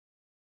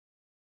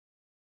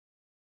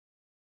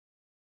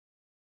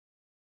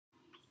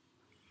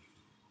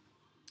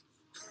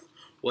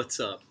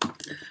What's up?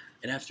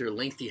 And after a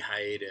lengthy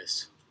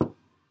hiatus,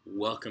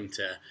 welcome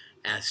to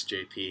Ask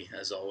JP.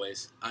 As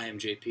always, I am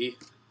JP.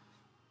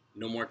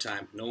 No more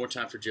time. No more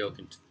time for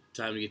joking.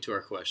 Time to get to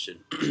our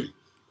question.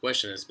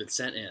 Question has been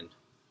sent in.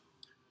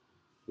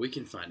 We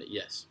can find it,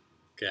 yes.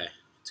 Okay,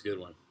 it's a good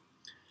one.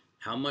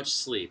 How much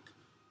sleep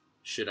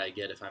should I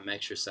get if I'm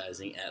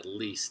exercising at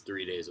least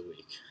 3 days a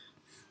week?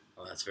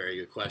 Well, that's a very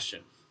good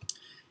question.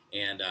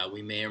 And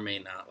we may or may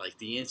not like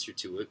the answer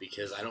to it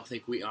because I don't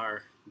think we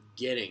are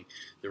getting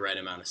the right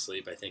amount of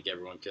sleep. I think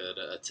everyone could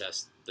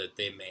attest that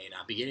they may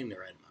not be getting the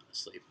right amount of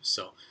sleep.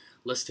 So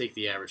let's take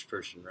the average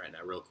person right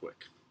now real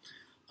quick.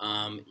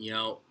 A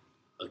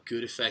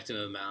good effective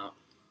amount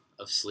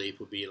of sleep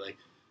would be like,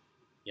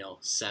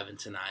 7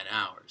 to 9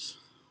 hours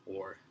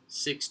or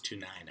 6 to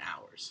 9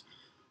 hours.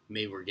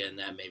 Maybe we're getting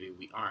that, maybe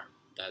we aren't.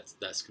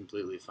 That's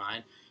completely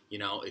fine.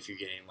 If you're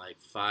getting like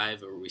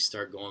 5 or we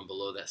start going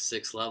below that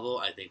 6 level,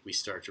 I think we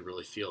start to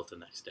really feel it the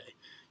next day.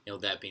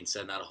 That being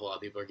said, not a whole lot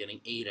of people are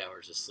getting 8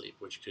 hours of sleep,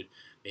 which could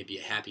maybe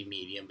a happy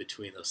medium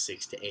between those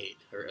 6 to 8,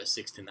 or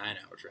 6 to 9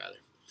 hours rather.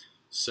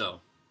 So,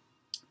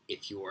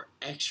 if you are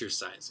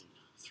exercising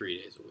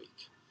 3 days a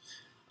week,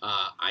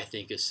 I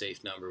think a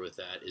safe number with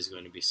that is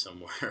going to be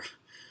somewhere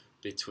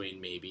between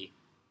maybe,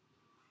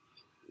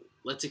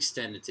 let's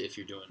extend it to if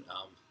you're doing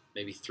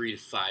maybe 3 to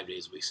 5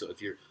 days a week. So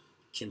if you're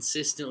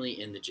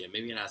consistently in the gym,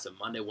 maybe you're not, it's a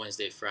Monday,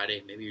 Wednesday,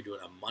 Friday, maybe you're doing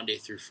a Monday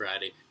through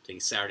Friday, taking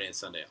Saturday and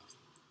Sunday off.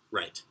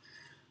 Right.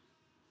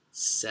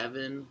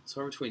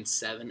 Somewhere between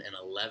 7 and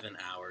 11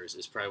 hours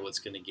is probably what's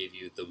going to give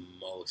you the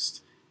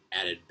most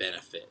added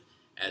benefit,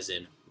 as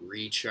in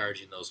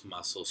recharging those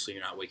muscles so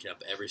you're not waking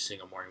up every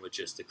single morning with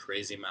just a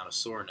crazy amount of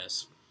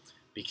soreness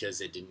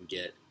because it didn't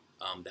get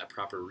that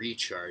proper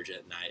recharge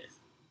at night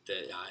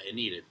that it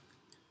needed.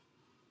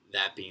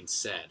 That being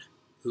said,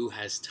 who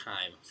has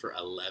time for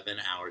 11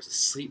 hours of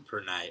sleep per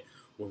night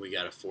when we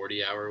got a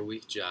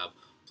 40-hour-a-week job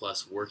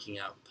plus working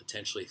out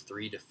potentially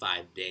 3 to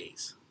 5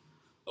 days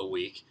a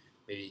week?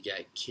 Maybe you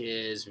got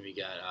kids, maybe you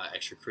got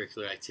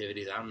extracurricular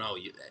activities. I don't know.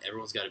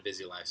 Everyone's got a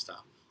busy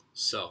lifestyle.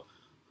 So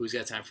who's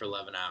got time for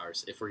 11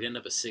 hours? If we're getting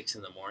up at 6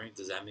 in the morning,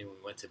 does that mean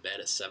we went to bed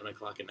at 7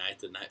 o'clock at night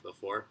the night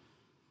before?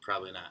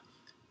 Probably not.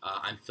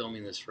 I'm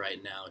filming this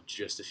right now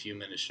just a few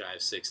minutes shy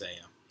of 6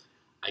 a.m.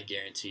 I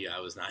guarantee you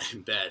I was not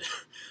in bed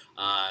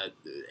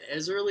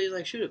as early as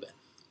I should have been.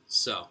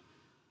 So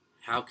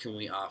how can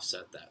we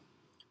offset that?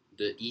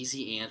 The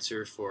easy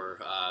answer for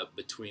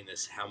between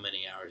this, how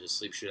many hours of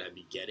sleep should I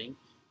be getting?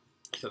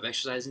 If I'm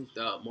exercising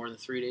more than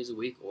 3 days a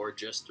week or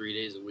just 3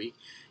 days a week,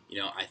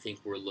 I think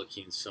we're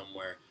looking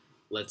somewhere.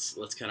 Let's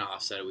kind of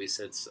offset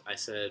it. I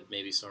said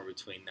maybe somewhere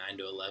between 9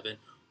 to 11.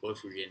 What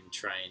if we're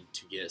trying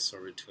to get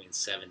somewhere between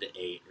 7 to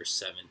 8 or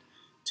 7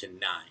 to 9?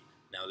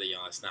 Now that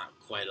it's not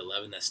quite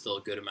 11, that's still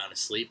a good amount of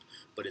sleep,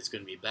 but it's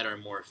going to be better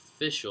and more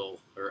efficient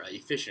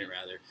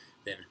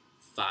than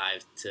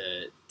 5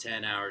 to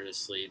 10 hours of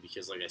sleep.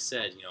 Because, like I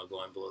said,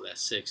 going below that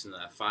 6 and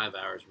that 5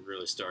 hours, we're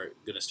really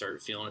going to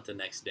start feeling it the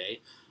next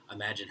day.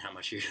 Imagine how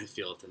much you're going to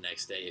feel it the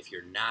next day if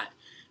you're not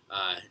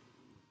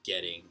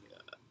getting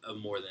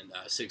more than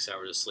 6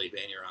 hours of sleep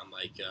and you're on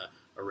like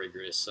a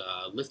rigorous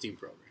lifting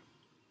program.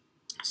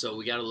 So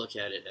we got to look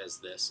at it as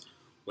this: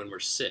 when we're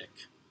sick,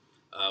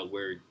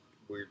 we're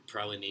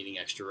probably needing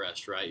extra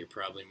rest, right? You're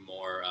probably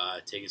more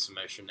taking some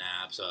extra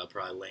naps,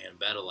 probably laying in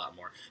bed a lot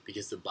more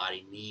because the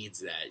body needs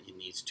that. It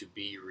needs to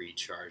be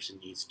recharged.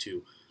 It needs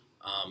to,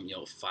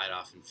 fight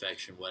off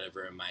infection,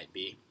 whatever it might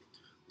be.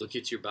 Look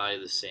at your body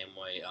the same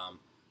way,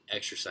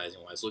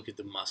 exercising-wise. Look at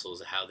the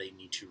muscles, how they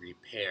need to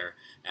repair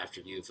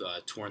after you've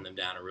torn them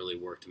down and really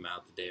worked them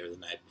out the day or the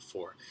night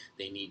before.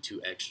 They need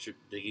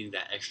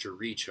that extra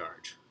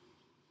recharge.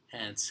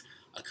 Hence,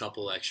 a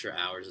couple extra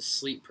hours of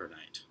sleep per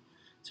night.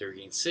 So you're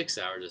getting 6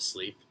 hours of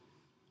sleep.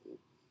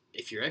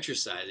 If you're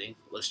exercising,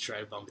 let's try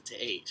to bump it to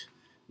 8.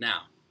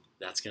 Now,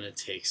 that's going to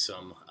take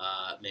some,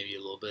 maybe a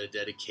little bit of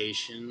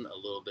dedication, a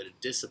little bit of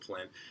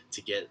discipline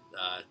to get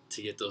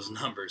those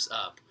numbers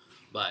up.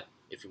 But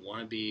if we want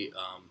to be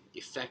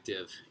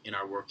effective in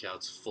our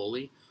workouts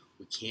fully,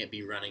 we can't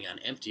be running on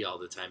empty all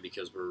the time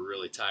because we're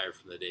really tired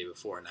from the day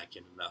before and not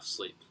getting enough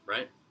sleep,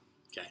 right?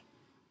 Okay,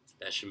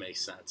 that should make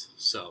sense.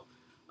 So,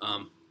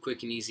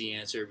 quick and easy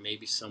answer,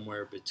 maybe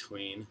somewhere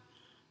between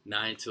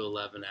 9 to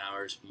 11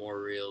 hours.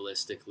 More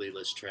realistically,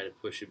 let's try to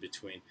push it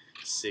between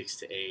 6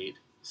 to 8,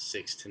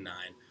 6 to 9,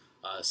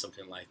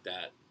 something like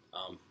that,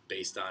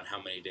 based on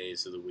how many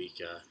days of the week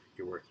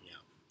you're working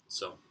out.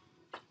 So,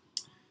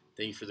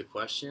 thank you for the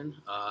question.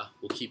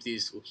 We'll keep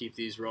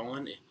these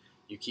rolling.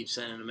 You keep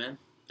sending them in.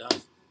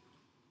 Done.